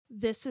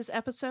This is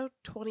episode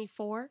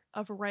 24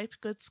 of A Ripe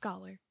Good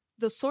Scholar,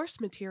 the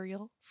source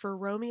material for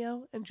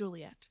Romeo and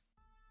Juliet.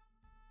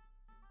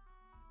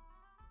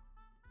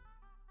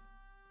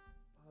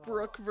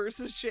 Brooke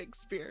versus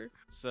Shakespeare.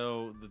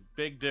 So the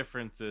big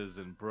difference is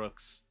in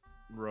Brooks,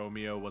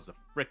 Romeo was a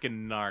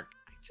frickin' narc.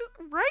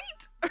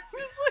 Right? I'm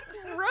just like,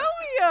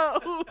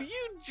 Romeo,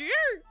 you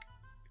jerk!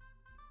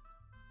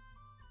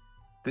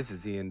 This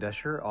is Ian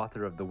Desher,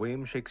 author of the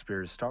William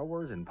Shakespeare Star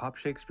Wars and Pop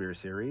Shakespeare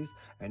series,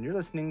 and you're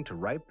listening to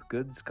Ripe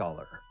Good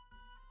Scholar.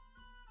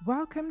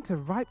 Welcome to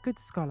Ripe Good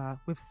Scholar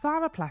with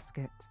Sarah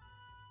Plaskett.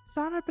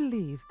 Sarah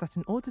believes that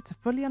in order to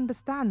fully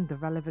understand the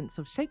relevance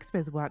of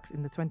Shakespeare's works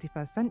in the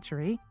 21st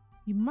century,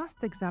 you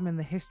must examine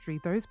the history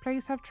those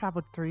plays have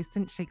travelled through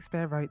since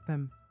Shakespeare wrote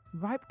them.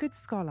 Ripe Good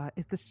Scholar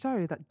is the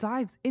show that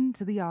dives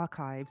into the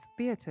archives,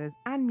 theatres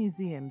and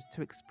museums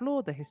to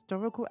explore the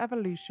historical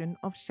evolution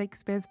of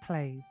Shakespeare's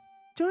plays.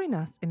 Join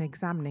us in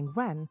examining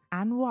when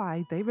and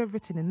why they were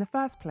written in the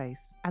first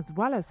place, as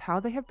well as how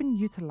they have been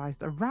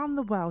utilised around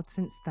the world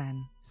since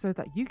then, so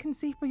that you can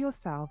see for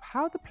yourself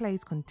how the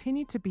plays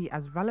continue to be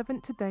as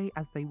relevant today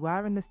as they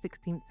were in the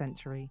 16th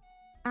century.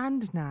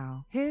 And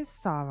now, here's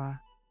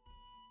Sarah.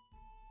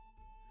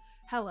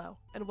 Hello,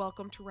 and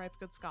welcome to Ripe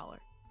Good Scholar.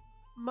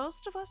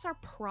 Most of us are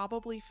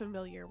probably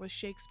familiar with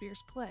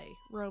Shakespeare's play,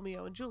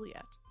 Romeo and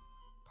Juliet,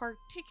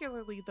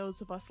 particularly those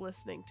of us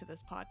listening to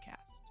this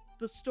podcast.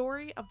 The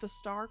story of the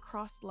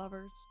star-crossed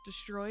lovers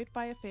destroyed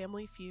by a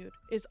family feud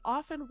is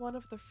often one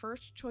of the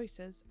first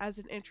choices as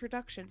an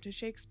introduction to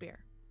Shakespeare.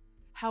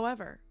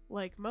 However,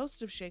 like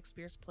most of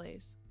Shakespeare's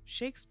plays,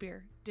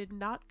 Shakespeare did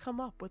not come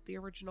up with the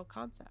original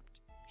concept.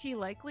 He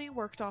likely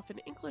worked off an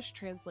English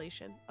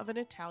translation of an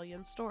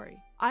Italian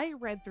story. I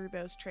read through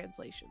those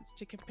translations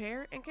to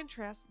compare and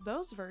contrast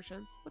those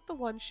versions with the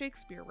one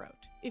Shakespeare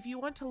wrote. If you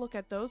want to look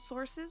at those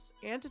sources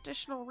and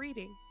additional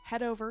reading,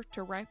 head over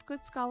to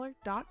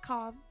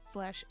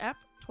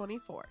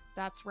ripegoodscholar.com/ep24.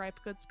 That's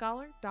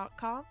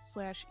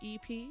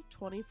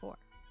ripegoodscholar.com/ep24.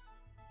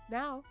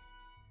 Now,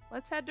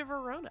 let's head to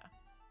Verona.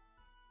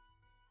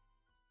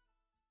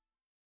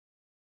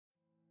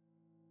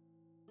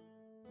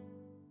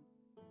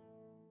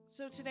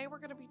 So today we're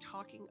going to be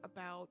talking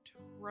about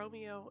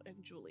Romeo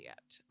and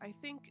Juliet. I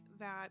think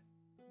that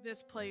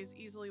this play is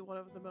easily one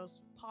of the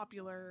most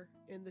popular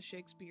in the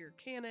Shakespeare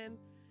canon.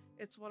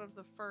 It's one of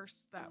the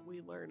first that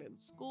we learn in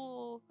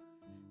school,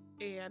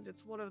 and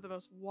it's one of the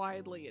most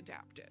widely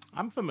adapted.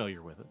 I'm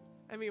familiar with it.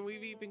 I mean,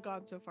 we've even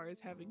gone so far as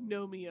having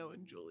Nomeo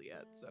and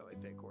Juliet, so I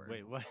think we're...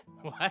 Wait, what?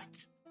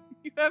 What?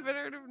 You haven't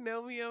heard of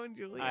Nomeo and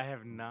Juliet? I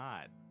have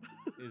not.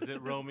 Is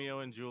it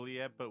Romeo and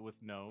Juliet, but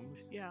with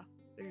gnomes? Yeah.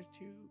 There's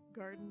two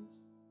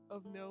gardens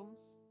of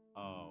gnomes.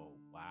 Oh,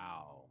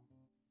 wow.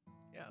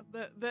 Yeah,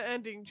 the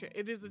ending,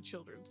 it is a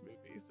children's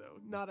movie,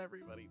 so not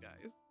everybody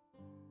dies.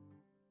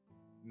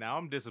 Now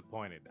I'm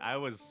disappointed. I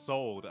was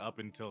sold up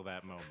until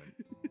that moment.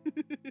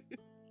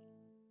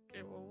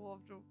 Okay, well, we'll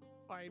have to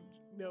find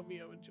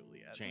Romeo and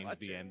Juliet. Change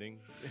the ending.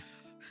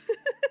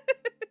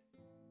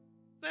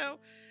 So,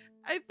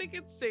 I think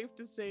it's safe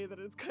to say that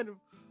it's kind of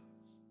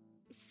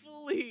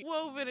fully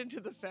woven into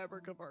the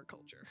fabric of our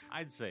culture.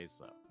 I'd say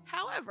so.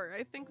 However,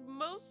 I think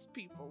most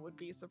people would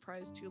be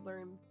surprised to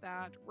learn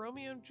that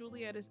Romeo and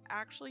Juliet is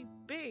actually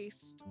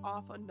based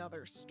off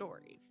another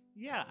story.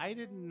 Yeah, I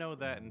didn't know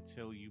that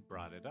until you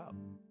brought it up.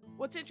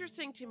 What's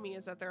interesting to me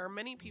is that there are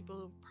many people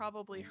who've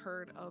probably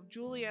heard of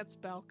Juliet's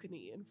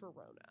balcony in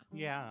Verona.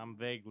 Yeah, I'm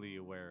vaguely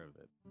aware of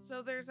it.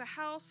 So there's a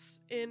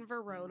house in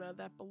Verona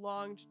that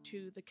belonged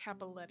to the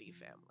Cappelletti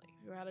family,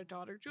 who had a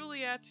daughter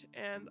Juliet,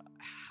 and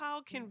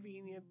how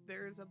convenient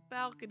there's a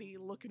balcony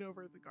looking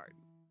over the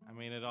garden. I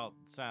mean, it all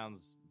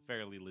sounds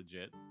fairly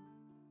legit.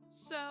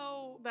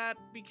 So that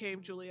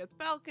became Juliet's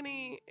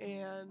balcony,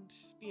 and,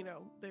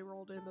 they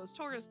rolled in those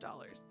tourist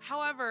dollars.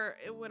 However,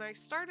 when I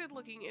started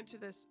looking into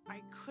this,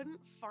 I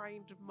couldn't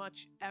find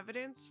much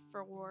evidence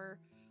for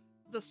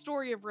the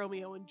story of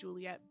Romeo and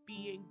Juliet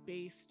being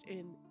based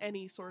in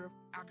any sort of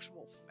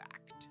actual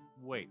fact.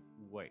 Wait.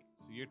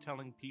 So you're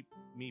telling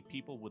me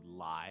people would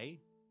lie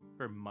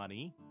for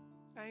money?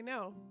 I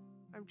know.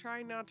 I'm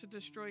trying not to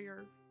destroy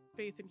your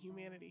faith in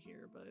humanity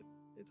here, but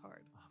it's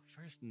hard.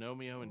 First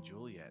Romeo and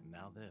Juliet,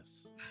 now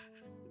this.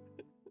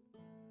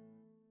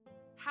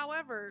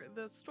 However,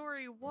 the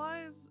story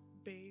was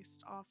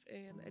based off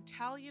an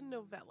Italian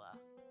novella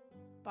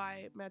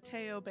by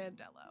Matteo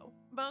Bandello.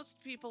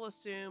 Most people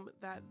assume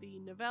that the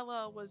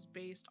novella was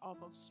based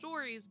off of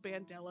stories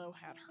Bandello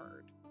had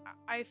heard.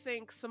 I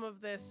think some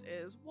of this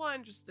is,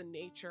 one, just the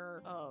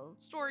nature of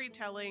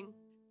storytelling,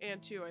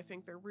 and two, I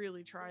think they're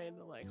really trying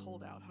to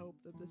hold out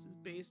hope that this is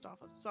based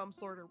off of some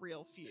sort of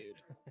real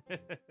feud.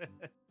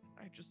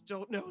 I just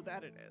don't know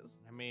that it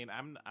is. I mean,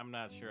 I'm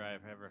not sure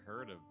I've ever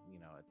heard of,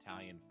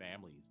 Italian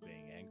families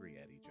being angry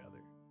at each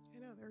other. I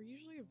know, they're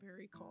usually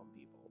very calm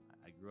people.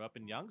 I grew up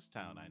in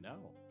Youngstown, I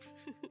know.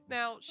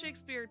 Now,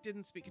 Shakespeare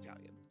didn't speak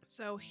Italian,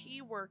 so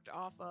he worked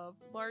off of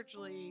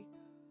largely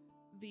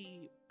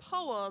the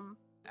poem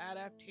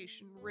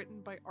adaptation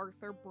written by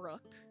Arthur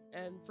Brooke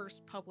and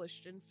first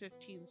published in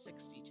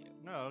 1562.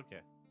 Oh,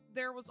 okay.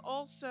 There was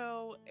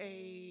also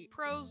a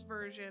prose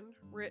version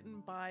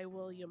written by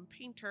William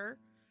Painter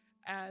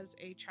as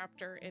a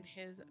chapter in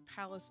his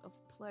Palace of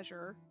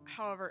Pleasure.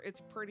 However,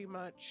 it's pretty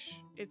much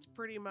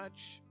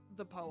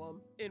the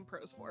poem in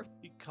prose form.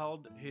 He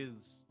called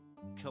his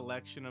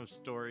collection of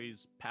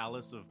stories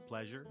Palace of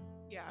Pleasure.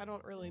 Yeah, I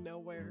don't really know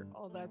where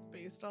all that's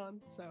based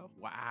on, so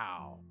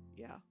Wow.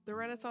 yeah. The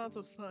Renaissance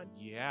was fun.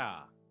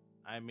 Yeah.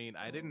 I mean,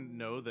 I didn't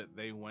know that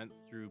they went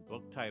through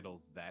book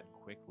titles that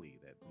quickly,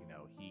 that,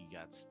 he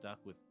got stuck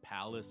with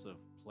Palace of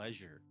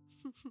Pleasure.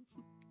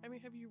 I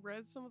mean, have you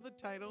read some of the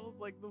titles,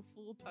 like the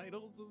full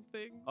titles of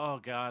things? Oh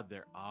god,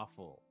 they're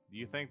awful. Do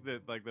you think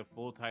that the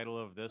full title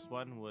of this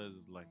one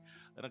was like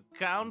an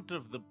account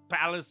of the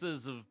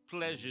palaces of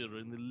pleasure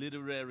in the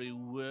literary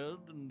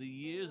world in the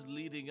years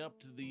leading up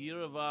to the year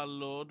of our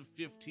Lord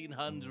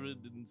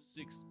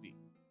 1560?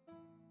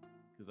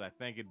 Because I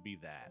think it'd be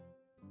that.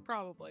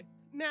 Probably.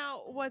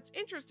 Now, what's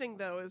interesting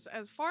though is,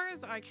 as far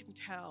as I can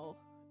tell,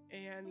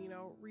 and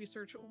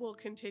research will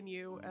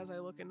continue as I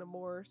look into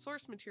more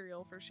source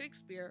material for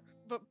Shakespeare,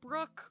 but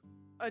Brooke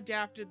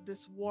adapted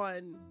this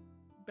one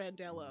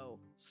Bandello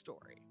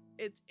story.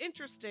 It's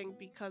interesting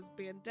because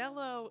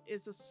Bandello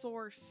is a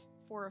source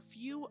for a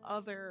few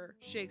other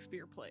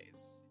Shakespeare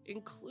plays,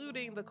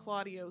 including the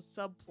Claudio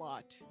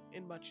subplot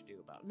in Much Ado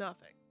About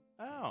Nothing.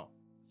 Oh.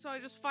 So I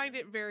just find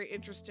it very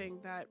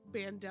interesting that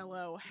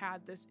Bandello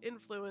had this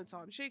influence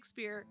on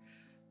Shakespeare.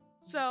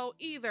 So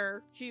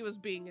either he was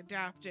being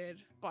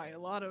adapted by a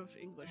lot of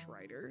English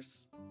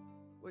writers,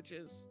 which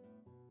is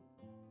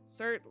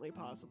certainly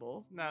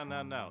possible.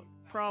 No.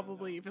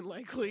 Probably even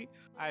likely.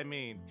 I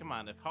mean, come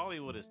on, if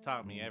Hollywood has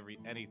taught me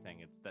anything,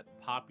 it's that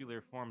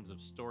popular forms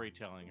of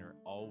storytelling are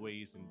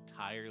always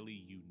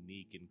entirely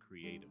unique and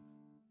creative.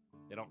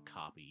 They don't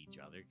copy each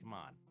other, come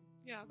on.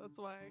 Yeah, that's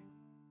why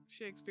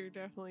Shakespeare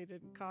definitely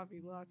didn't copy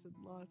lots and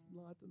lots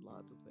and lots and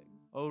lots of things.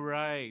 Oh,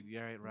 right.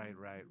 Yeah,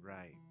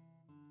 right.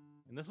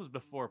 And this was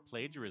before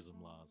plagiarism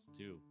laws,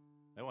 too.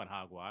 They went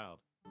hog wild.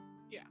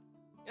 Yeah.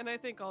 And I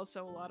think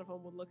also a lot of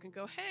them would look and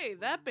go, hey,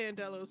 that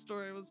Bandello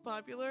story was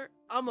popular.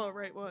 I'm gonna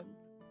write one.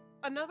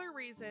 Another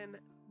reason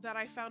that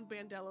I found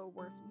Bandello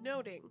worth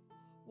noting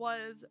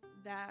was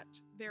that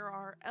there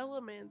are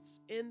elements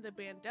in the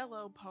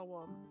Bandello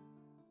poem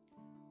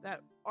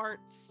that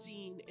aren't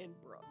seen in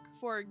Brooke.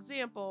 For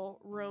example,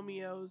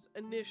 Romeo's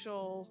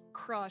initial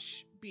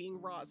crush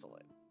being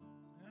Rosalind.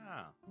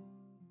 Yeah.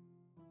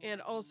 And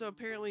also,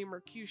 apparently,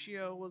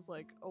 Mercutio was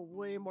like a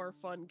way more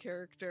fun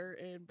character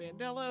in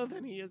Bandello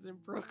than he is in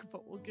Brooke,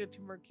 but we'll get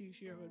to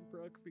Mercutio in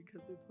Brooke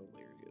because it's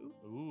hilarious.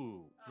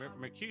 Ooh.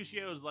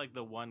 Mercutio is like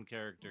the one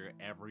character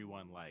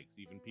everyone likes,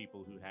 even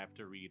people who have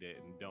to read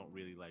it and don't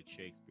really like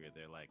Shakespeare.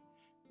 They're like,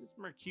 this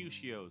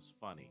Mercutio's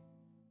funny.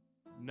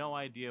 No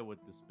idea what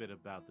this bit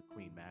about the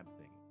Queen Mab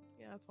thing.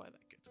 Yeah, that's why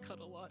that gets cut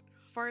a lot.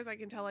 As far as I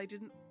can tell, I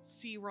didn't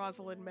see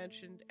Rosalind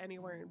mentioned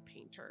anywhere in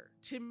Painter.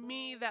 To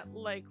me, that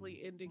likely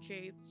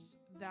indicates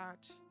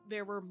that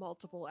there were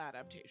multiple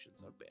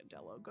adaptations of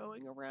Bandello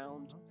going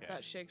around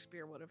that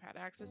Shakespeare would have had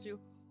access to,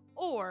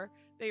 or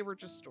they were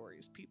just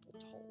stories people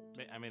told.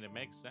 I mean, it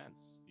makes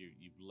sense.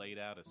 You've laid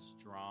out a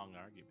strong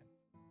argument.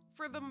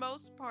 For the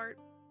most part,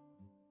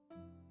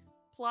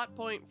 plot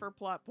point for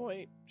plot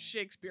point,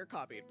 Shakespeare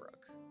copied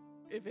Brooke.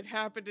 If it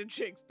happened in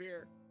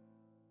Shakespeare,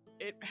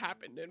 it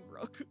happened in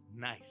Brooke.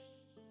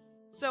 Nice.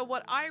 So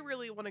what I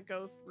really want to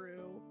go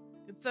through,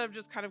 instead of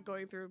just kind of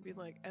going through and being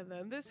like, and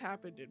then this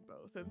happened in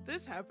both, and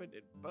this happened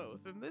in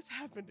both, and this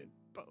happened in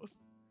both,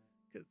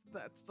 because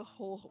that's the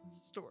whole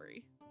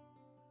story,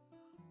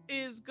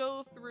 is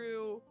go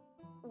through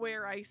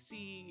where I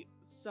see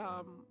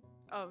some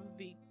of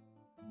the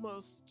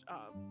most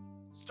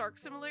stark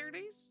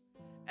similarities,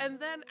 and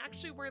then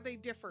actually where they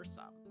differ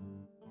some.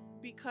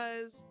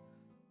 Because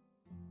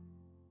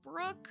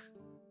Brooke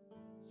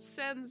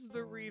sends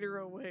the reader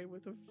away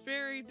with a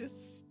very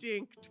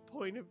distinct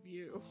point of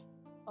view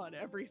on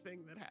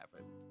everything that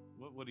happened.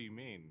 What do you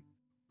mean?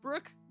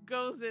 Brooke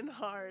goes in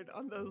hard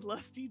on those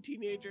lusty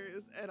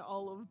teenagers and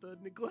all of the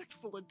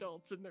neglectful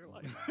adults in their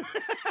life.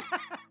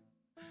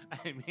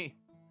 I mean,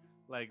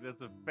 like,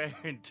 that's a fair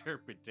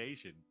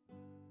interpretation.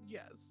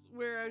 Yes,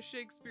 whereas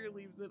Shakespeare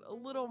leaves it a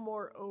little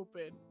more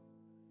open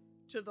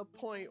to the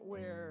point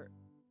where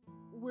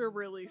we're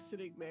really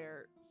sitting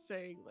there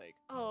saying, like,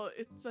 oh,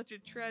 it's such a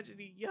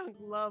tragedy, young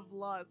love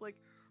lost. Like,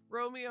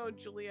 Romeo and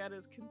Juliet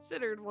is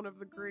considered one of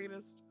the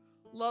greatest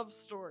love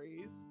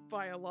stories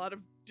by a lot of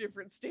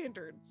different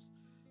standards.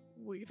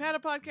 We've had a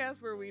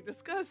podcast where we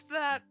discussed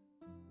that.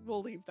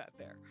 We'll leave that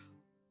there.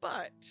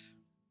 But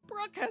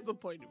Brooke has a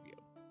point of view.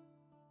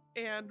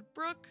 And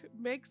Brooke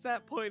makes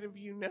that point of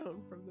view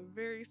known from the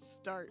very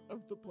start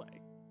of the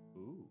play.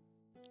 Ooh.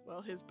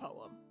 Well, his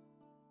poem.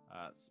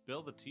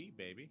 Spill the tea,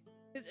 baby.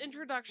 His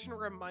introduction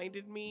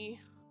reminded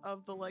me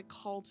of the, like,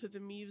 Call to the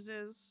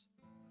Muses,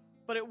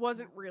 but it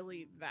wasn't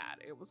really that.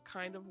 It was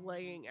kind of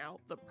laying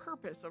out the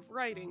purpose of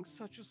writing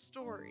such a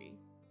story.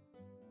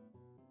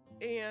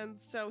 And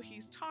so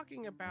he's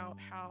talking about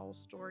how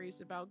stories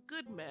about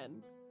good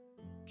men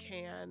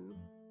can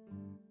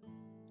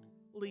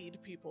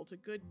lead people to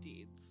good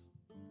deeds.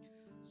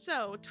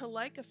 So, to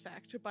like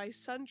effect, by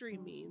sundry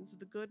means,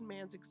 the good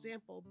man's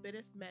example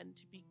biddeth men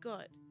to be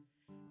good,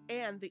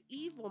 and the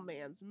evil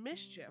man's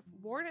mischief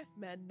warneth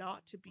men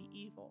not to be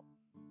evil.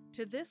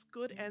 To this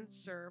good end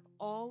serve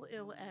all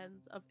ill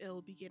ends of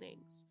ill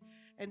beginnings,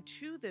 and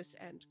to this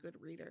end, good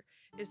reader,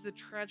 is the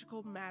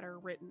tragical matter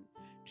written,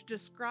 to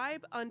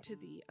describe unto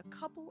thee a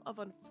couple of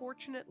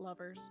unfortunate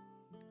lovers,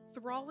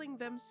 thralling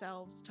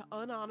themselves to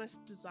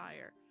unhonest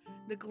desire,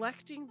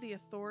 neglecting the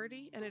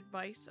authority and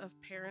advice of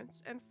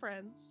parents and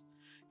friends,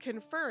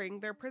 conferring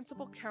their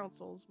principal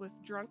counsels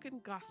with drunken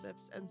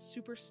gossips and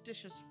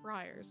superstitious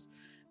friars,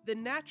 the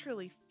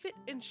naturally fit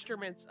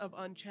instruments of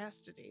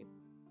unchastity,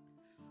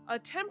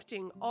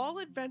 attempting all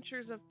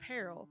adventures of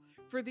peril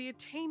for the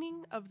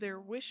attaining of their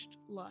wished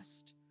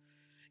lust,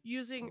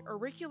 using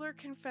auricular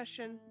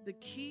confession, the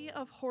key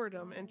of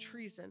whoredom and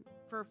treason,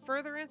 for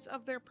furtherance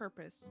of their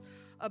purpose,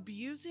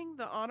 abusing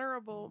the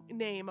honorable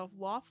name of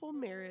lawful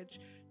marriage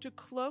to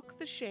cloak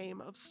the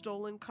shame of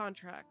stolen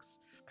contracts,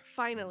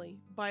 finally,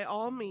 by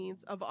all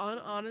means of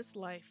unhonest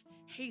life,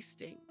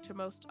 hasting to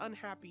most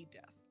unhappy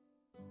death.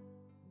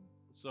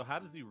 So how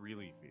does he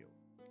really feel?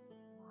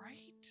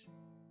 Right?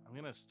 I'm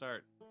gonna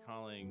start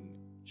calling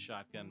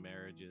shotgun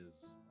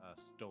marriages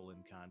stolen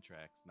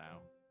contracts now.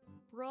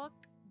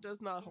 Brooke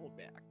does not hold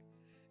back.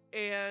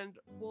 And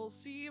we'll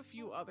see a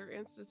few other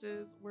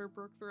instances where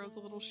Brooke throws a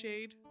little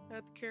shade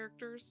at the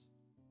characters.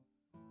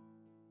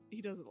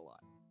 He does it a lot.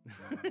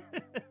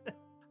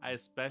 I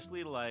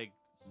especially liked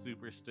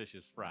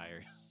superstitious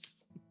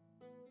friars.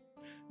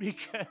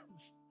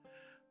 Because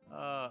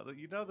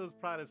those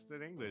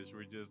Protestant English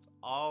were just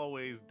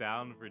always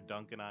down for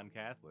dunking on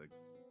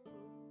Catholics.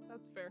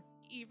 That's fair.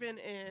 Even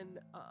in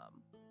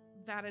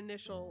that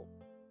initial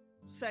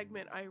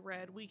segment I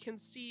read, we can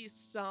see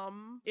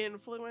some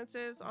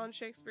influences on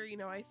Shakespeare.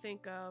 I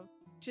think of,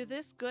 to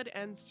this good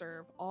end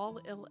serve all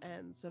ill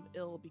ends of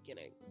ill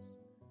beginnings.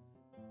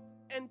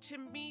 And to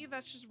me,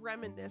 that's just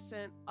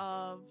reminiscent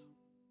of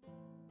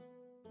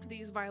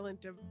these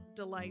violent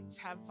delights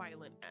have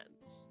violent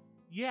ends.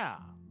 Yeah,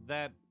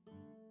 that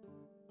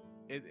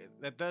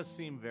does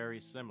seem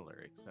very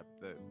similar, except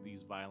that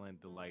these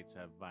violent delights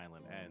have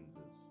violent ends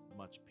is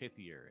much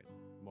pithier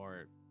and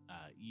more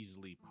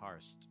easily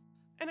parsed.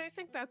 And I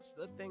think that's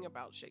the thing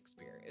about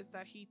Shakespeare, is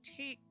that he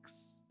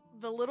takes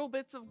the little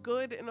bits of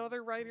good in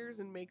other writers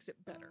and makes it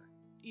better.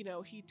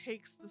 He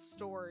takes the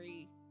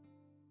story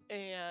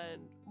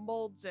and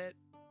molds it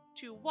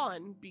to,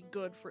 one, be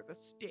good for the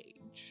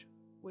stage,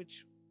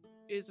 which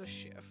is a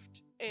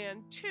shift,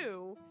 and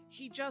two,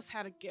 he just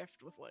had a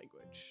gift with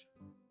language.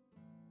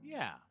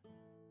 Yeah.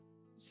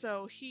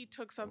 So he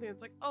took something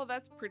that's like, oh,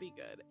 that's pretty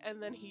good,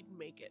 and then he'd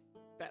make it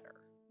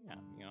better. Yeah,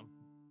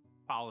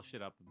 polish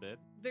it up a bit.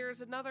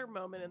 There's another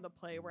moment in the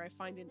play where I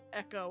find an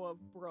echo of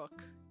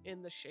Brooke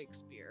in the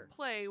Shakespeare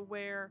play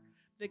where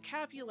the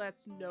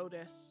Capulets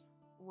notice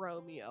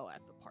Romeo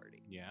at the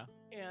party. Yeah.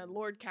 And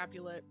Lord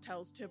Capulet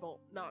tells Tybalt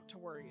not to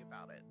worry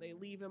about it. They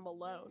leave him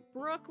alone.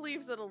 Brooke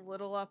leaves it a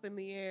little up in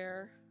the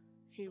air.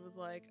 He was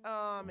like,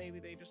 maybe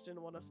they just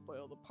didn't want to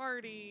spoil the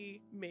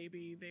party.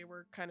 Maybe they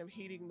were kind of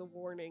heeding the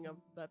warning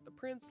that the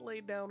prince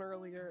laid down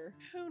earlier.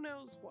 Who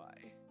knows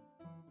why?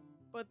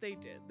 But they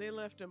did. They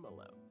left him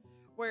alone.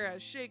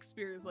 Whereas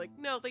Shakespeare is like,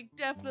 no, they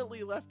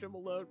definitely left him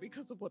alone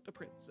because of what the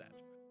prince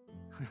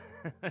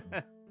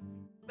said.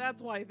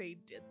 That's why they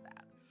did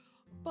that.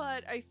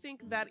 But I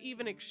think that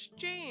even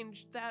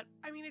exchange,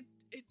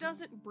 it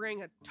doesn't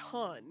bring a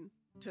ton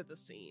to the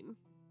scene.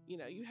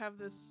 You have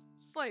this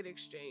slight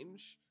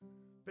exchange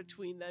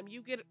between them.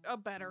 You get a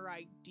better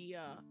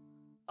idea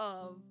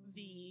of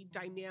the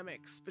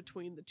dynamics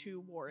between the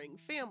two warring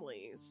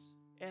families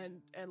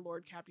and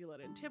Lord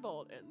Capulet and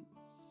Tybalt.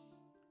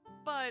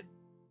 But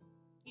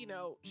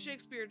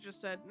Shakespeare just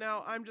said,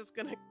 no,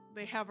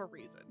 they have a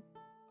reason.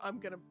 I'm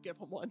gonna give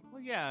them one.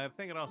 Well, yeah, I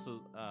think it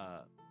also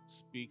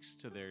speaks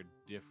to their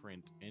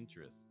different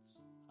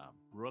interests.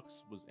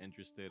 Brooks was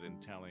interested in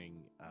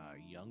telling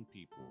young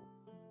people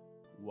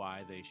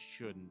why they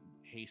shouldn't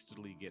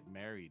hastily get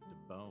married to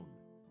bone,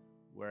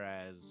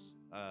 whereas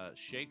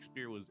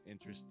Shakespeare was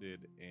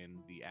interested in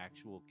the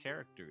actual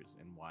characters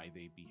and why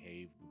they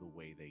behaved the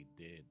way they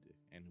did,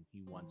 and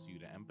he wants you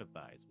to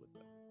empathize with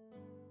them.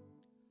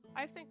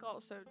 I think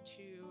also,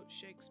 too,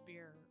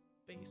 Shakespeare,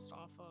 based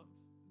off of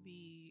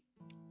the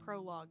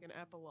prologue and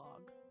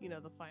epilogue,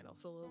 the final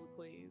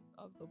soliloquy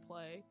of the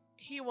play,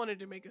 he wanted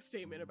to make a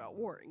statement about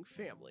warring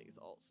families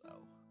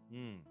also.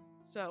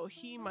 So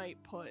he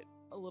might put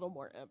a little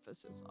more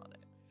emphasis on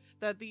it.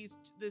 That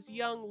this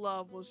young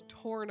love was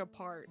torn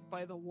apart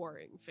by the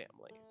warring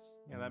families.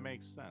 Yeah, that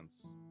makes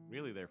sense.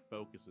 Really, their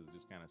focuses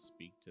just kind of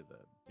speak to the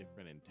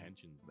different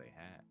intentions they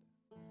had.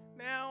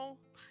 Now,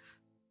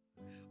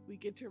 we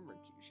get to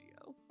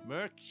Mercutio.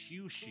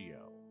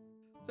 Mercutio.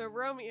 So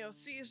Romeo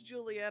sees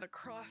Juliet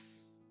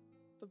across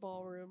the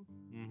ballroom.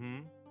 Mm-hmm.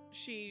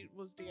 She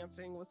was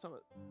dancing with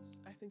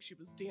I think she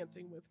was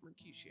dancing with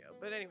Mercutio.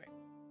 But anyway,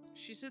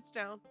 she sits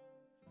down.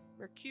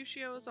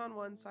 Mercutio is on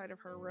one side of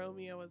her,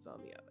 Romeo is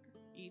on the other.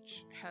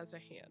 Each has a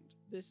hand.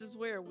 This is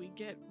where we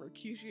get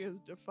Mercutio's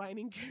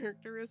defining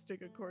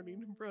characteristic,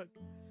 according to Brooke,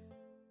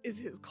 is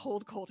his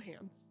cold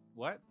hands.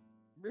 What?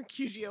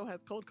 Mercutio has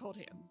cold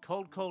hands.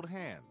 Cold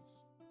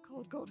hands.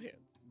 Cold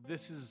hands.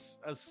 This is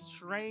a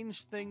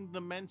strange thing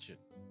to mention.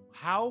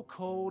 How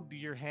cold do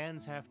your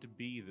hands have to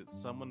be that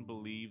someone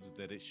believes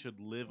that it should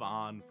live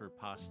on for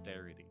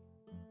posterity?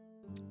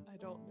 I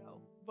don't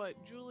know.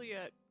 But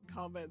Juliet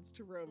comments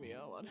to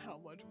Romeo on how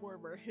much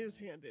warmer his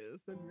hand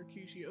is than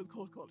Mercutio's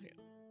cold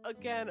hands.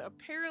 Again,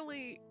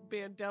 apparently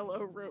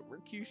Bandello wrote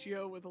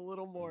Mercutio with a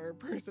little more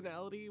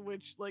personality,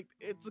 which, like,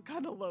 it's a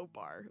kind of low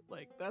bar.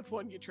 Like, that's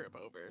one you trip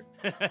over.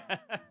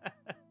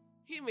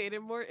 He made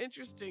him more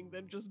interesting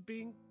than just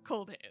being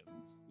cold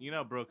hands. You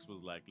know, Brooks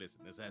was like,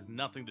 listen, this has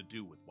nothing to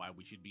do with why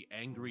we should be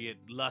angry at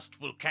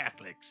lustful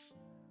Catholics.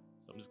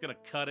 So I'm just gonna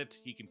cut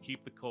it. He can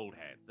keep the cold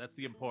hands. That's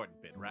the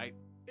important bit, right?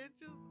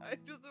 I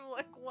just am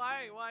like,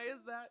 why? Why is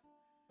that?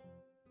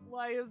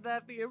 Why is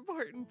that the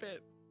important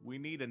bit? We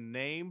need a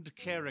named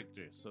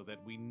character so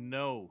that we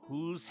know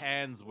whose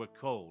hands were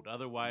cold.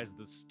 Otherwise,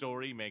 the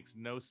story makes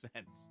no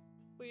sense.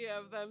 We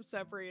have them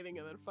separating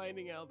and then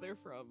finding out they're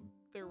from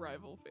their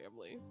rival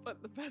families.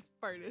 But the best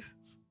part is,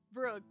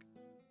 Brooke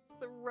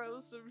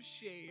throws some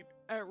shade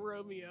at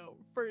Romeo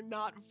for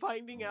not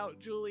finding out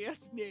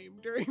Juliet's name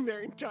during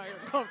their entire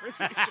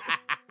conversation.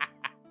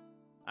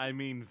 I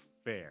mean,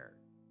 fair.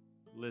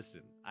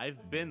 Listen,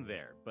 I've been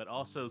there, but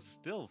also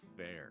still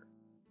fair.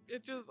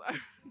 It just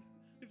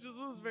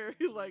was very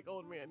like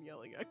old man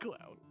yelling at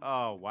clown.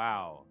 Oh,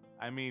 wow.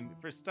 I mean,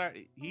 for start,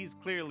 he's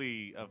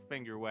clearly a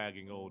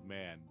finger-wagging old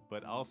man,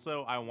 but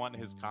also I want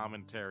his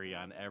commentary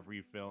on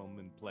every film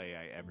and play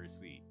I ever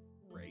see.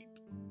 Right.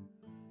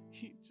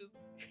 He's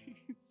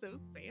so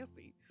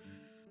sassy.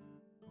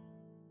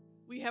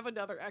 We have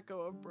another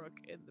echo of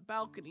Brooke in the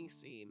balcony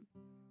scene.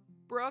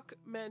 Brooke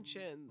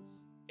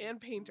mentions,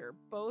 and Painter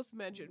both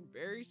mention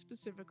very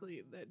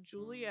specifically that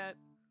Juliet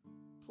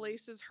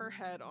places her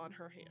head on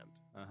her hand.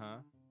 Uh-huh.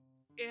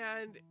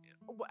 And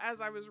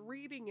as I was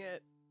reading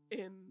it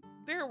in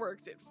their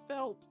works, it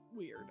felt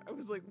weird. I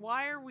was like,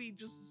 why are we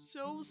just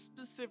so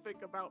specific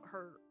about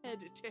her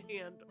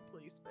head-to-hand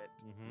placement?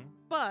 Mm-hmm.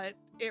 But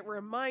it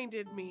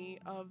reminded me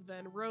of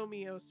then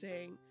Romeo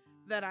saying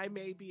that I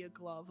may be a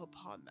glove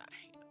upon that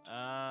hand.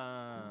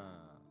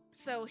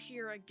 So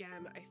here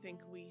again, I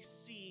think we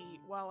see,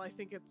 while I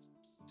think it's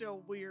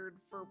still weird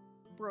for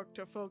Brooke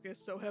to focus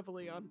so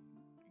heavily on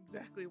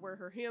exactly where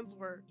her hands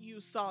were, you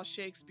saw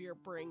Shakespeare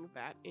bring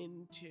that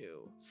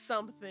into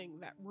something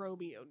that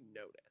Romeo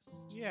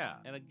noticed. Yeah,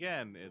 and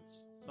again,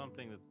 it's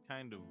something that's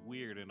kind of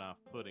weird and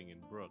off-putting in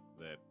Brooke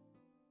that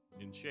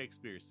in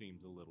Shakespeare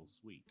seems a little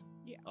sweet.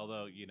 Yeah.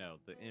 Although, you know,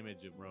 the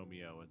image of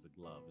Romeo as a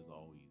glove has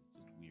always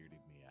just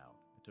weirded me out.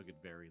 I took it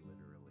very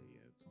literally.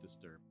 It's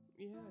disturbing.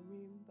 Yeah, I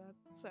mean, that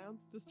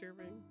sounds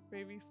disturbing.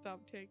 Maybe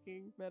stop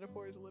taking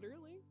metaphors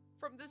literally.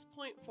 From this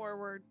point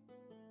forward,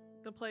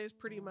 the play is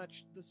pretty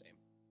much the same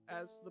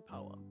as the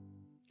poem.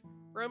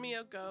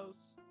 Romeo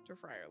goes to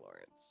Friar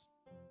Lawrence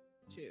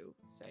to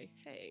say,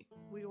 hey,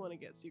 we want to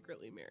get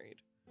secretly married.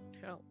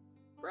 Now,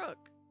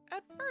 Brooke,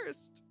 at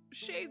first,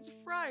 shades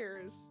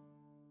friars,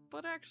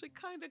 but actually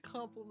kind of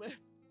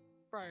compliments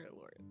Friar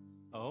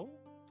Lawrence. Oh?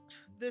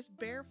 This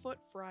barefoot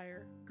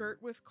friar,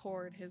 girt with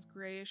cord his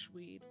grayish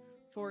weed,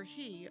 for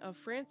he of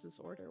Francis'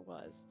 order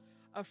was,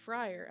 a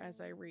friar as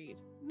I read,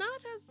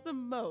 not as the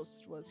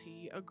most was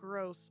he, a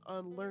gross,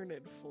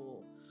 unlearned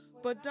fool,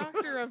 but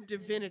doctor of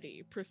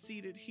divinity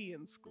proceeded he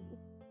in school.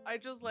 I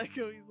just like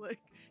how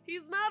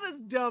he's not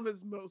as dumb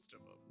as most of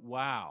them.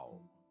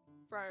 Wow.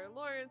 Friar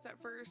Lawrence at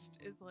first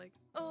is like,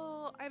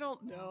 oh, I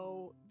don't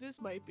know,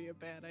 this might be a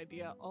bad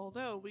idea,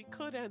 although we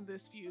could end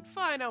this feud.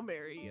 Fine, I'll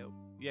marry you.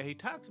 Yeah, he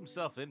talks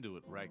himself into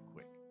it right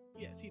quick.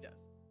 Yes, he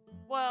does.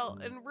 Well,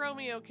 and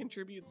Romeo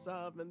contributes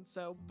some, and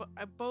so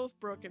both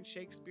Brooke and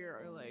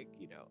Shakespeare are like,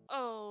 you know,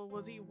 oh,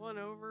 was he won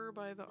over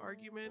by the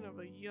argument of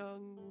a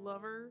young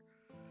lover?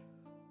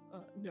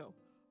 No.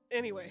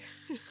 Anyway.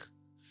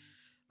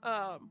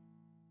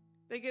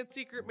 They get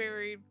secret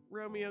married.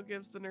 Romeo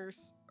gives the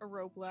nurse a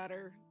rope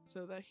ladder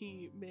so that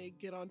he may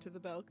get onto the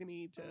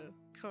balcony to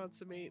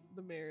consummate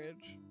the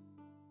marriage.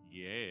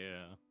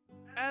 Yeah.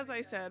 As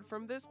I said,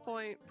 from this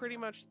point, pretty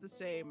much the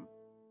same,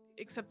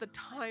 except the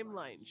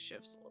timeline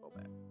shifts a little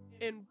bit.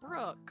 In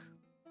Brooke,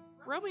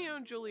 Romeo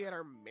and Juliet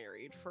are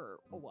married for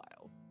a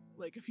while,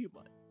 like a few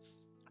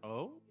months.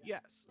 Oh?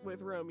 Yes,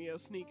 with Romeo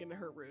sneaking into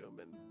her room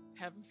and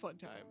having fun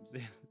times.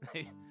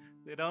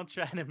 They don't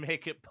try to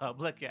make it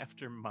public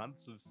after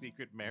months of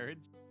secret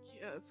marriage?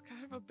 Yeah, it's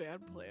kind of a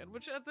bad plan,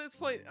 which at this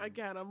point,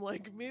 again, I'm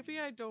like,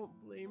 maybe I don't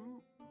blame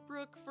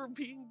Brooke for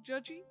being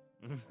judgy.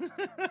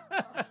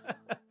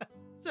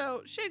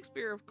 So,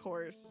 Shakespeare, of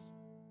course,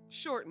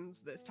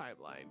 shortens this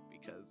timeline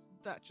because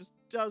that just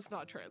does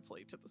not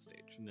translate to the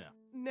stage. No.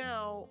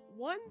 Now,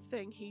 one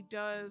thing he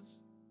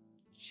does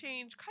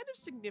change kind of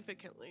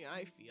significantly,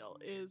 I feel,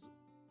 is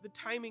the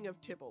timing of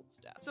Tybalt's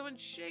death. So in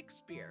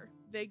Shakespeare,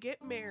 they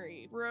get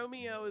married.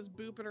 Romeo is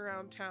booping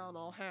around town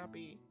all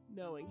happy,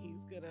 knowing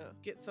he's gonna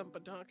get some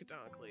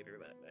badonkadonk later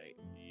that night.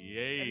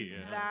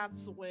 Yeah. And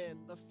that's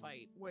when the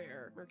fight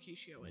where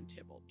Mercutio and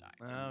Tybalt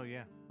die. Oh,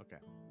 yeah. Okay.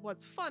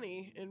 What's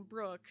funny in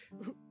Brooke,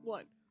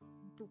 one,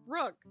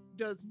 Brooke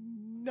does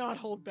not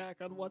hold back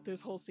on what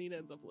this whole scene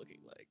ends up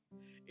looking like.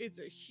 It's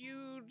a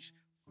huge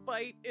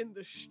fight in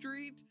the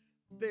street.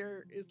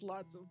 There is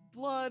lots of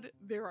blood.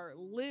 There are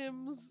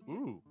limbs.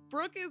 Ooh.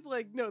 Brooke is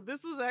like, no,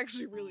 this was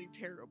actually really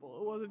terrible.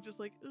 It wasn't just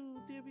like, oh,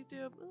 Debbie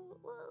Deb.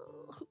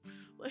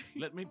 Like,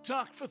 Let me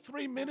talk for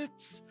 3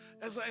 minutes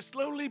as I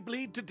slowly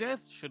bleed to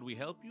death. Should we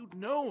help you?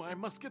 No, I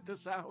must get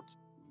this out.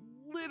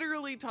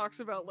 literally talks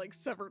about like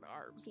severed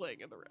arms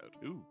laying in the road.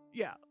 Ooh.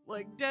 Yeah,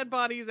 like dead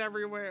bodies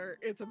everywhere.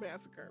 It's a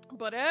massacre.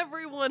 But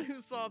everyone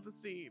who saw the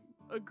scene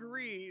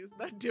agrees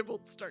that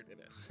Tybalt started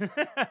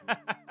it.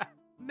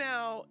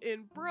 Now,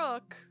 in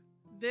Brooke,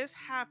 this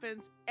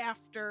happens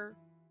after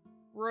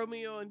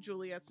Romeo and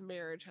Juliet's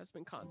marriage has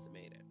been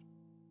consummated.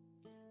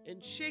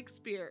 In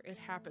Shakespeare, it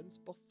happens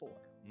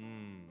before.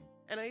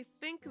 And I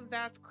think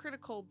that's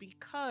critical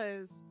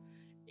because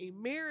a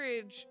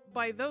marriage,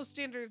 by those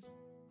standards,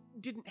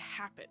 didn't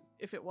happen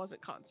if it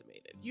wasn't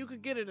consummated. You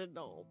could get it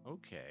annulled.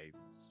 Okay,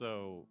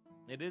 so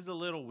it is a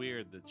little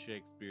weird that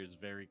Shakespeare's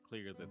very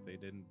clear that they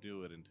didn't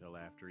do it until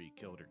after he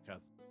killed her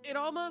cousin. It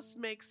almost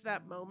makes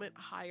that moment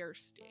higher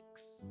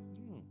stakes.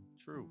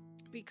 True.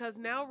 Because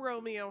now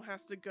Romeo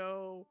has to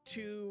go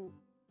to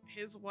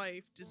his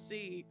wife to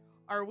see,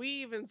 are we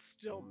even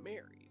still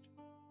married?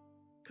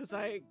 Because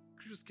I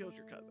just killed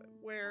your cousin.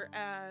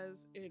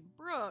 Whereas in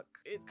Brooke,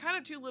 it's kind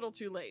of too little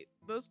too late.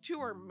 Those two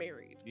are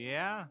married.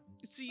 Yeah?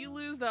 So you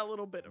lose that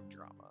little bit of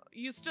drama.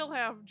 You still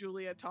have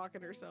Juliet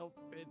talking herself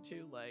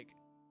into like,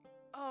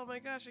 oh my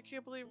gosh, I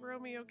can't believe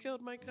Romeo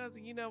killed my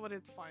cousin. You know what?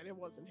 It's fine. It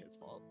wasn't his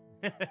fault.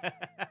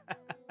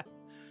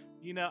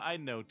 You know, I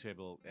know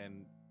Tybalt,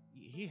 and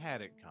he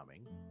had it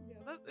coming.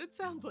 Yeah, that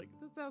sounds like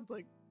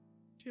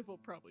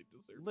Tybalt probably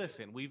deserved it.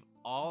 Listen, we've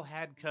all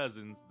had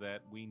cousins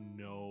that we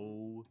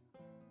know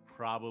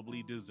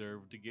probably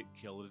deserve to get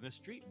killed in a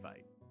street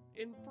fight.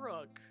 In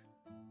Brooke,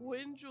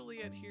 when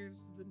Juliet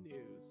hears the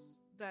news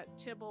that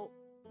Tybalt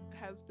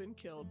has been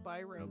killed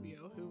by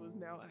Romeo, who is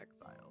now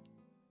exiled,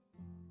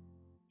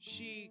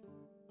 she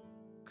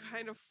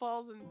kind of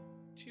falls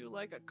into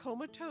like a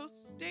comatose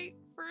state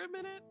for a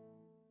minute.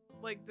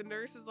 Like the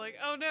nurse is like,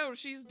 oh no,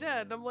 she's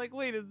dead. And I'm like,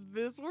 wait, is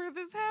this where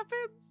this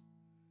happens?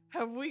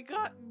 Have we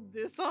gotten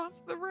this off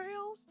the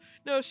rails?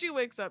 No, she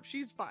wakes up.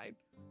 She's fine.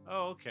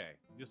 Oh, okay.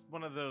 Just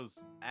one of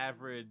those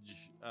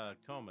average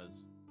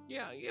comas.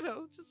 Yeah, you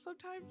know, just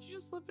sometimes you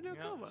just slip into a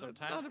coma.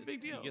 It's not a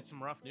big deal. You get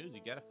some rough news,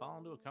 you gotta fall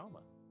into a coma.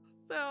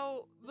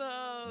 So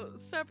the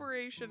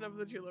separation of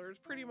the two lovers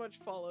pretty much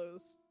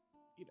follows,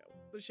 you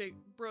know, the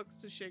Brooks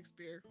to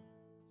Shakespeare.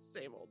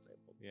 Same old, same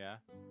old. Yeah.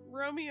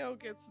 Romeo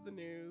gets the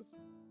news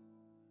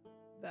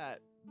that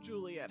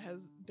Juliet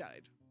has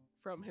died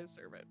from his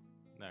servant.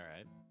 All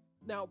right.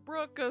 Now,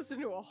 Brooke goes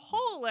into a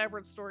whole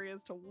elaborate story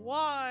as to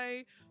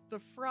why the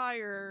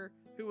friar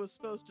who was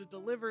supposed to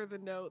deliver the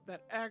note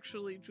that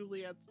actually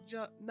Juliet's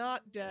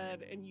not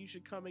dead and you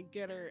should come and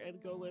get her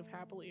and go live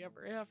happily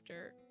ever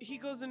after. He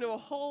goes into a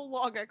whole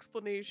long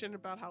explanation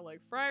about how,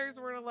 like, friars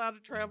weren't allowed to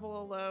travel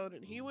alone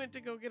and he went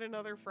to go get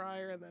another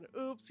friar and then,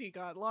 oops, he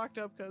got locked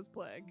up because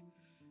plague.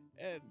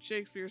 And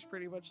Shakespeare's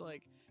pretty much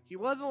like, he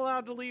wasn't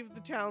allowed to leave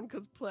the town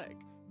because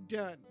plague.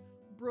 Done.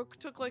 Brooke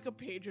took like a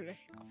page and a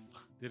half.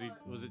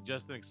 Was it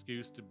just an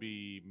excuse to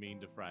be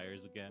mean to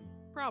friars again?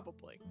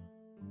 Probably.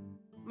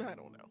 I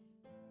don't know.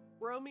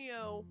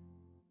 Romeo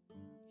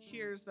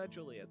hears that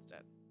Juliet's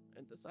dead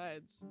and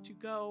decides to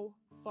go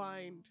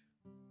find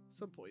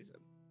some poison.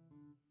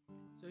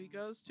 So he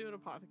goes to an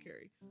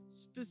apothecary,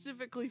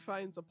 specifically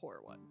finds a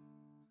poor one.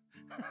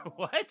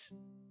 What?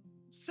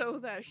 So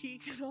that he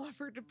can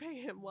offer to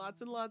pay him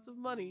lots and lots of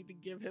money to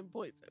give him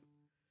poison.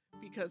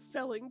 Because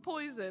selling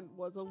poison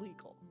was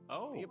illegal.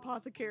 Oh. The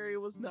apothecary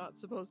was not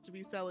supposed to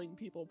be selling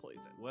people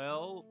poison.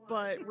 Well.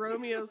 But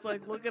Romeo's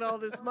like, look at all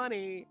this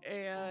money.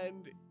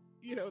 And,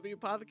 you know, the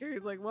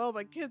apothecary's like, well,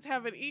 my kids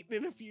haven't eaten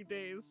in a few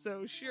days.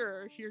 So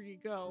sure, here you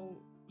go,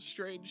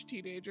 strange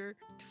teenager.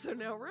 So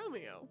now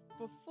Romeo,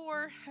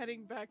 before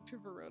heading back to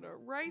Verona,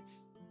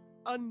 writes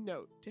a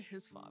note to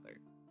his father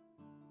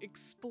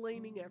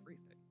explaining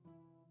everything,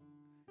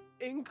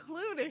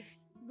 including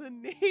the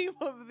name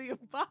of the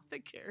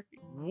apothecary.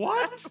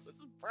 What? That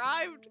was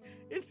bribed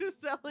into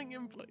selling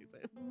him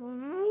poison.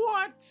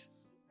 What?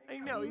 I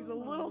know, he's a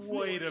little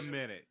Wait a snitch.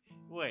 minute.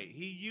 Wait,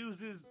 he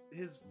uses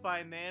his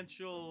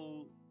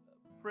financial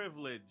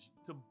privilege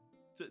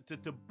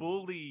to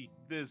bully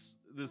this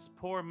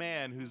poor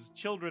man whose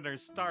children are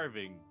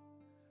starving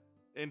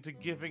into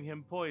giving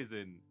him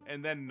poison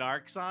and then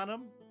narcs on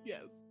him?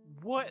 Yes.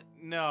 What?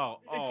 No.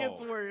 It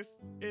gets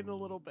worse in a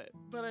little bit.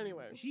 But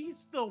anyway.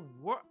 He's the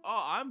worst.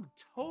 Oh, I'm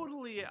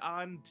totally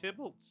on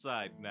Tybalt's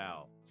side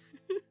now.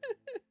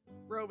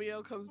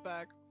 Romeo comes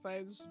back,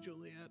 finds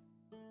Juliet,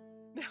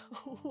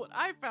 Now, what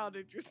I found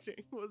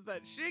interesting was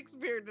that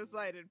Shakespeare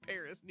decided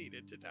Paris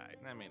needed to die.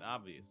 I mean,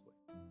 obviously.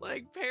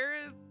 Like,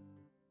 Paris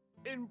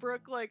in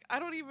Brooke, like, I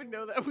don't even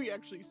know that we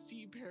actually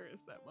see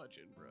Paris that much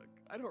in Brooke.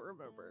 I don't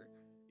remember.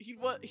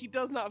 He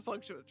does not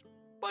function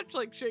much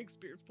like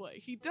Shakespeare's play.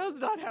 He does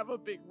not have a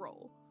big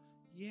role.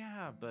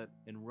 Yeah, but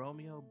in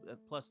Romeo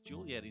plus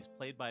Juliet, he's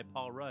played by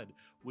Paul Rudd.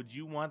 Would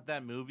you want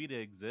that movie to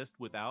exist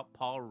without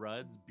Paul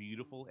Rudd's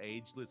beautiful,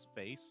 ageless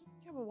face?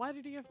 Yeah, but why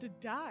did he have to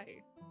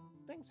die?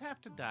 Things have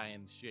to die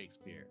in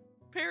Shakespeare.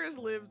 Paris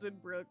lives in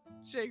Brooke.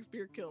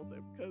 Shakespeare kills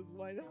him, because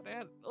why not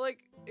add... Like,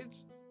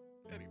 it's...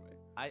 Anyway.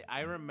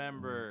 I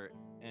remember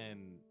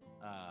in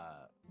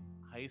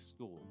high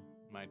school,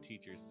 my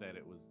teacher said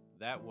it was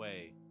that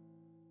way.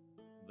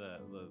 The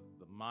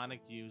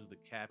Montagues, the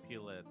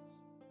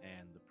Capulets,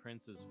 and the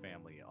Prince's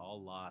family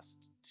all lost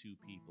 2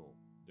 people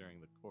during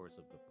the course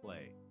of the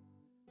play.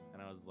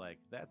 And I was like,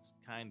 that's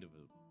kind of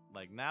a...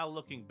 Like, now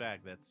looking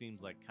back, that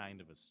seems like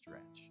kind of a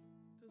stretch.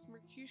 Does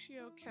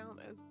Mercutio count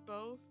as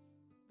both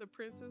the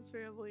Prince's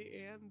family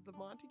and the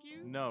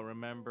Montagues? No,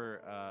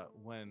 remember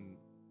when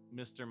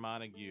Mr.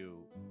 Montague,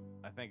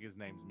 I think his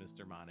name's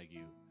Mr.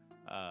 Montague,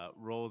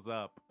 rolls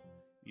up,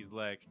 he's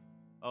like,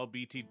 oh,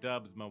 BT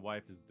dubs, my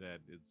wife is dead.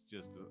 It's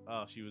just,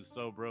 she was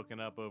so broken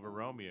up over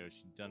Romeo,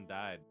 she done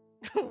died.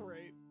 Oh,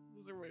 right.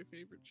 Those are my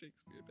favorite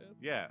Shakespeare deaths.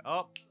 Yeah,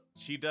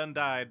 she done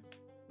died.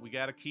 We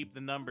gotta keep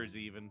the numbers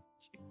even.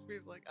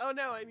 Shakespeare's like, oh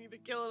no, I need to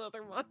kill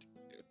another Montague.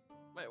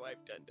 My wife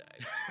done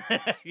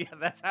died. Yeah,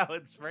 that's how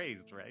it's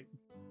phrased, right?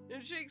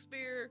 In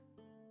Shakespeare,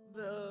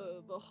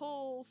 the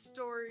whole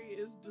story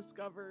is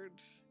discovered,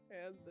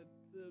 and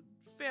the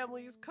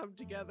families come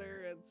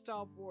together and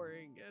stop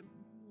warring, and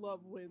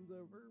love wins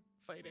over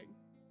fighting.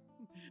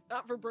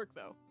 Not for Brooke,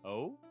 though.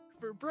 Oh?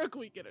 For Brooke,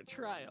 we get a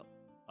trial.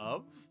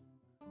 Of?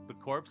 The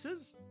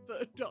corpses?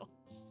 The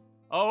adults.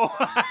 Oh!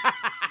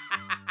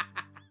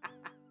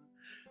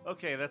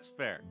 Okay, that's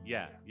fair.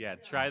 Yeah.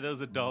 Try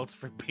those adults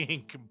for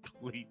being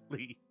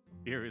completely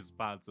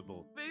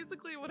irresponsible.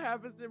 Basically, what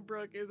happens in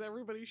Brooke is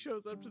everybody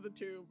shows up to the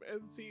tomb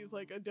and sees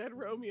like a dead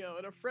Romeo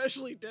and a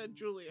freshly dead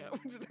Juliet,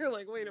 which they're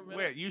like, wait a minute.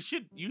 Wait, you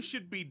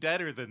should be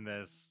deader than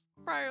this.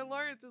 Friar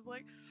Lawrence is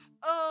like,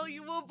 oh,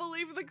 you won't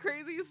believe the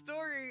crazy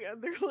story.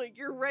 And they're like,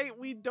 you're right,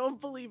 we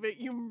don't believe it.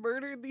 You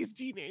murdered these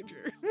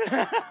teenagers.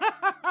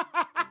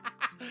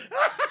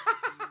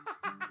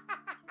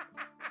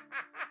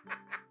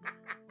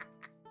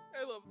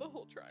 I love the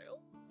whole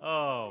trial.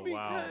 Oh,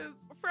 wow. Because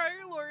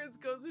Friar Lawrence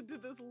goes into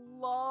this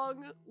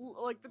long,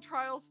 like the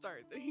trial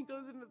starts, and he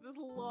goes into this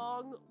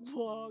long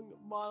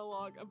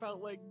monologue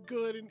about like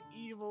good and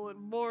evil and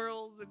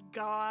morals and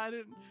God,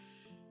 and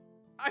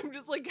I'm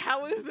just like,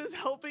 how is this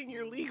helping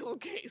your legal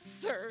case,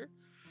 sir?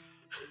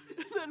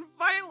 And then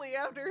finally,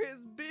 after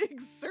his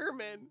big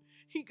sermon,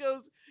 he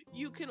goes,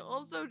 you can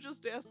also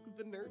just ask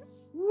the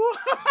nurse.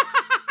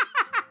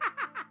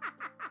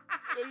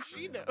 Because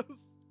she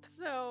knows.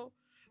 So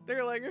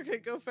they're like, okay,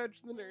 go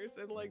fetch the nurse.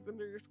 And like the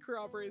nurse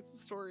corroborates the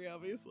story,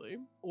 obviously.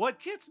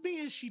 What gets me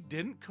is she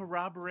didn't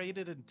corroborate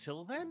it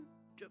until then.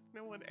 Guess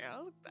no one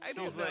asked. I She's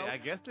don't know. like, I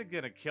guess they're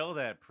gonna kill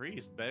that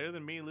priest. Better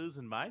than me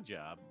losing my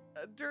job.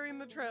 During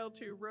the trial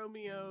too,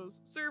 Romeo's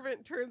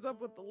servant turns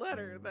up with the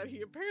letter that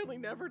he apparently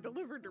never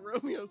delivered to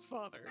Romeo's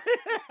father.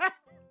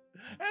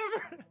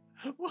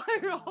 Why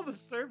are all the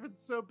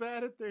servants so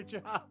bad at their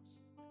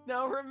jobs?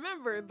 Now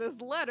remember,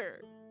 this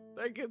letter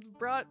that gets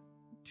brought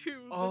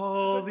to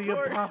the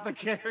court.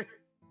 apothecary.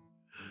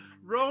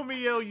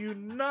 Romeo, you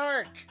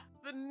narc!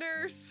 The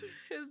nurse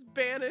is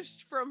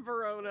banished from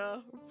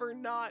Verona for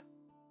not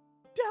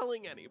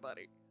telling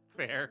anybody.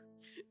 Fair.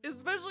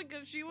 Especially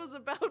because she was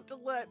about to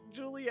let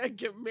Juliet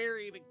get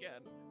married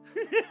again.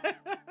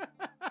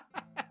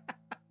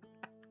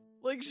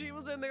 Like, she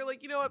was in there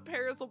like, you know what,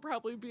 Paris will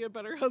probably be a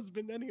better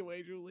husband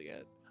anyway,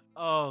 Juliet.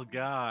 Oh,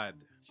 God.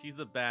 She's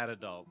a bad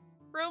adult.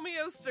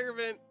 Romeo's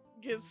servant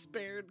gets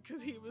spared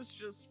because he was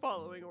just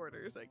following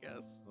orders, I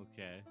guess.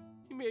 Okay.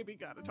 He maybe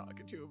got to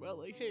talking to him about,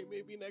 like, hey,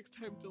 maybe next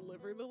time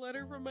deliver the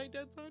letter from my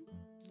dead son.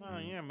 Oh,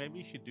 yeah, maybe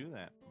you should do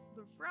that.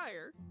 The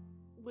friar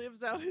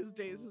lives out his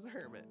days as a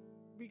hermit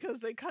because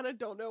they kind of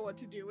don't know what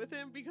to do with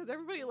him because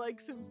everybody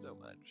likes him so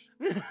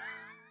much.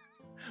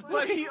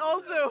 But he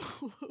also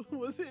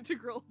was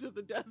integral to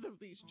the death of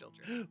these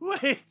children.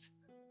 Wait.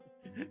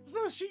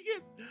 So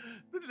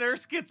the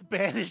nurse gets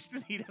banished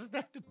and he doesn't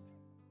have to...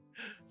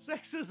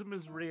 Sexism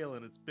is real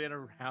and it's been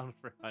around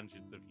for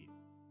hundreds of years.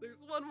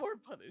 There's one more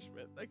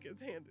punishment that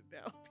gets handed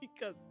down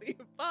because the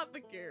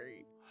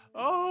apothecary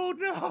Oh,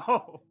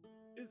 no.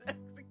 is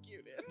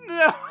executed.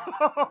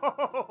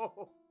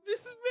 No.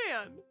 This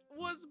man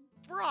was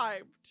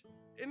bribed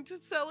into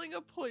selling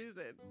a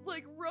poison.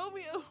 Like,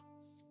 Romeo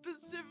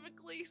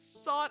specifically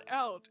sought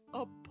out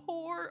a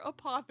poor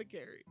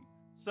apothecary,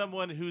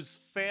 Someone whose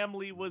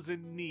family was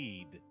in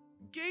need.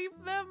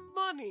 gave them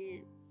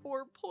money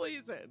for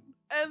poison,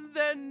 and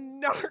then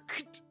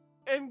narked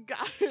and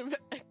got him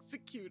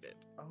executed.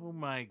 Oh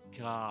my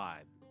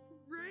God.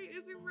 Right?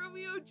 Isn't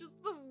Romeo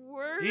just the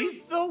worst?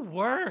 He's the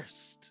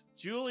worst.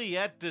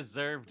 Juliet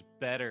deserved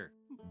better.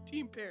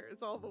 Team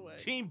Paris all the way.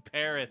 Team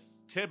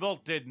Paris.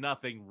 Tybalt did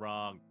nothing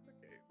wrong.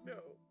 Okay, no,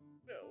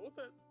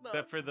 that's not.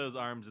 Except for those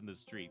arms in the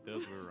street.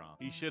 Those were wrong.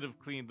 He should have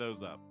cleaned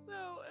those up. So,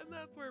 and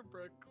that's where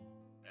Brooks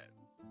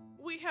ends.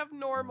 We have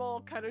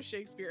normal kind of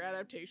Shakespeare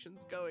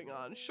adaptations going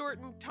on.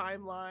 Shortened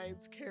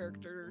timelines,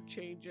 character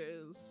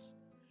changes.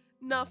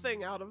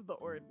 Nothing out of the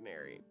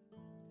ordinary.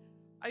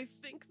 I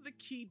think the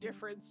key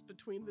difference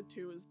between the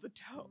two is the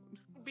tone.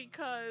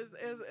 Because,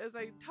 as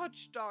I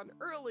touched on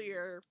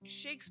earlier,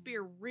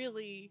 Shakespeare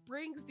really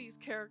brings these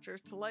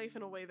characters to life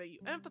in a way that you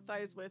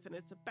empathize with, and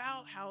it's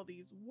about how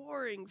these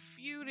warring,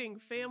 feuding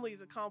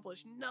families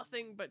accomplish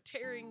nothing but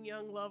tearing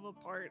young love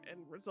apart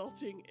and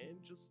resulting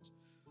in just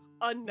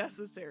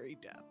unnecessary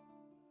death.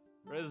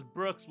 Whereas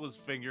Brooks was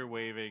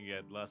finger-waving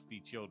at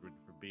lusty children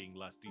for being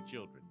lusty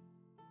children.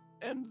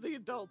 And the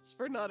adults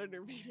for not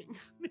intervening.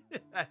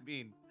 I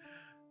mean,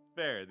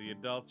 fair. The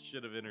adults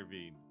should have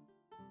intervened.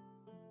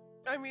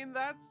 I mean,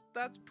 that's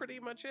pretty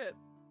much it.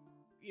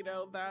 You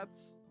know,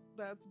 that's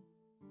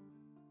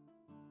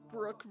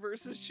Brooke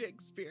versus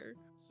Shakespeare.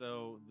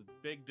 So the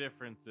big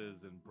difference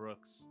is in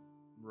Brooks,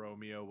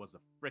 Romeo was a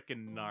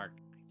frickin' narc.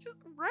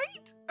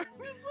 Right? I'm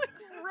just like,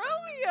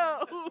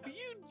 Romeo,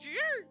 you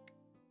jerk.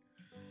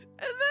 And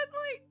then,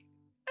 like,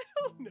 I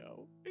don't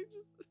know.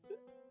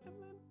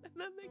 And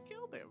then they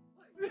killed him.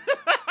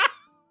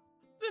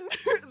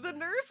 The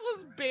nurse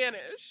was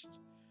banished.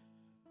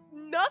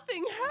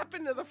 Nothing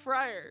happened to the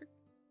friar.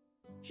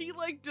 He,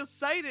 like,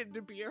 decided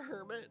to be a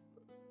hermit.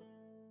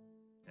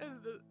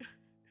 And the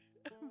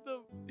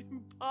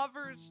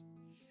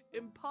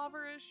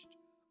impoverished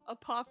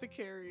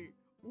apothecary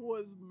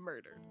was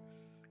murdered.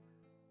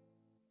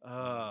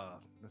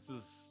 This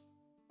is...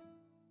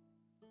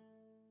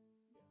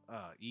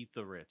 eat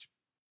the rich.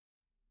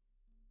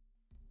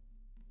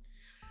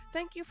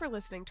 Thank you for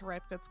listening to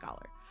Ripe Good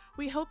Scholar.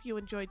 We hope you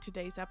enjoyed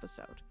today's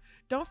episode.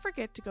 Don't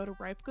forget to go to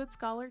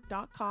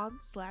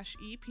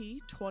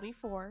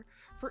ripegoodscholar.com/EP24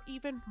 for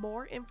even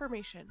more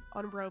information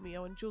on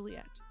Romeo and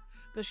Juliet.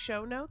 The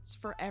show notes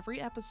for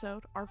every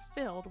episode are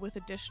filled with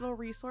additional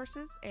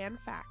resources and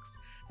facts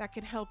that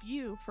can help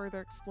you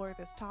further explore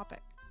this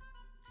topic.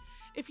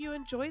 If you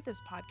enjoyed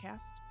this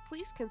podcast,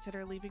 please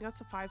consider leaving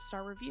us a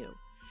 5-star review.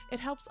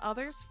 It helps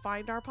others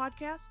find our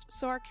podcast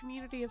so our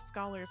community of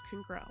scholars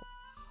can grow.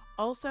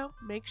 Also,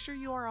 make sure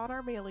you are on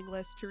our mailing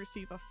list to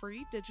receive a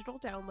free digital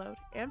download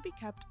and be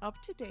kept up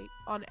to date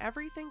on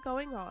everything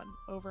going on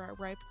over at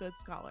Ripe Good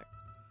Scholar.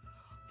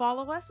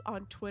 Follow us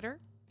on Twitter,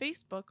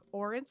 Facebook,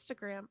 or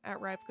Instagram at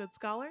Ripe Good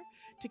Scholar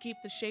to keep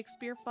the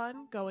Shakespeare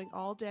fun going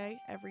all day,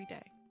 every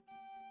day.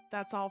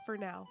 That's all for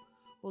now.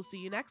 We'll see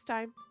you next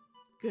time.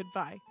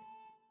 Goodbye.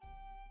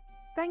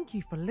 Thank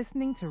you for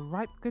listening to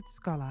Ripe Good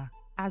Scholar.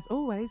 As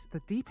always, the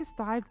deepest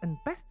dives and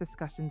best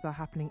discussions are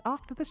happening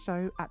after the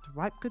show at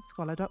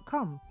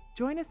ripegoodscholar.com.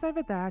 Join us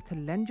over there to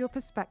lend your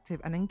perspective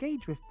and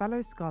engage with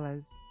fellow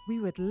scholars. We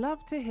would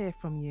love to hear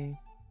from you.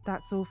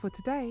 That's all for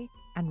today,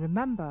 and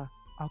remember,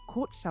 our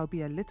court shall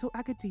be a little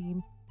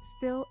academe,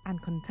 still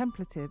and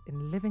contemplative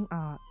in living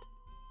art.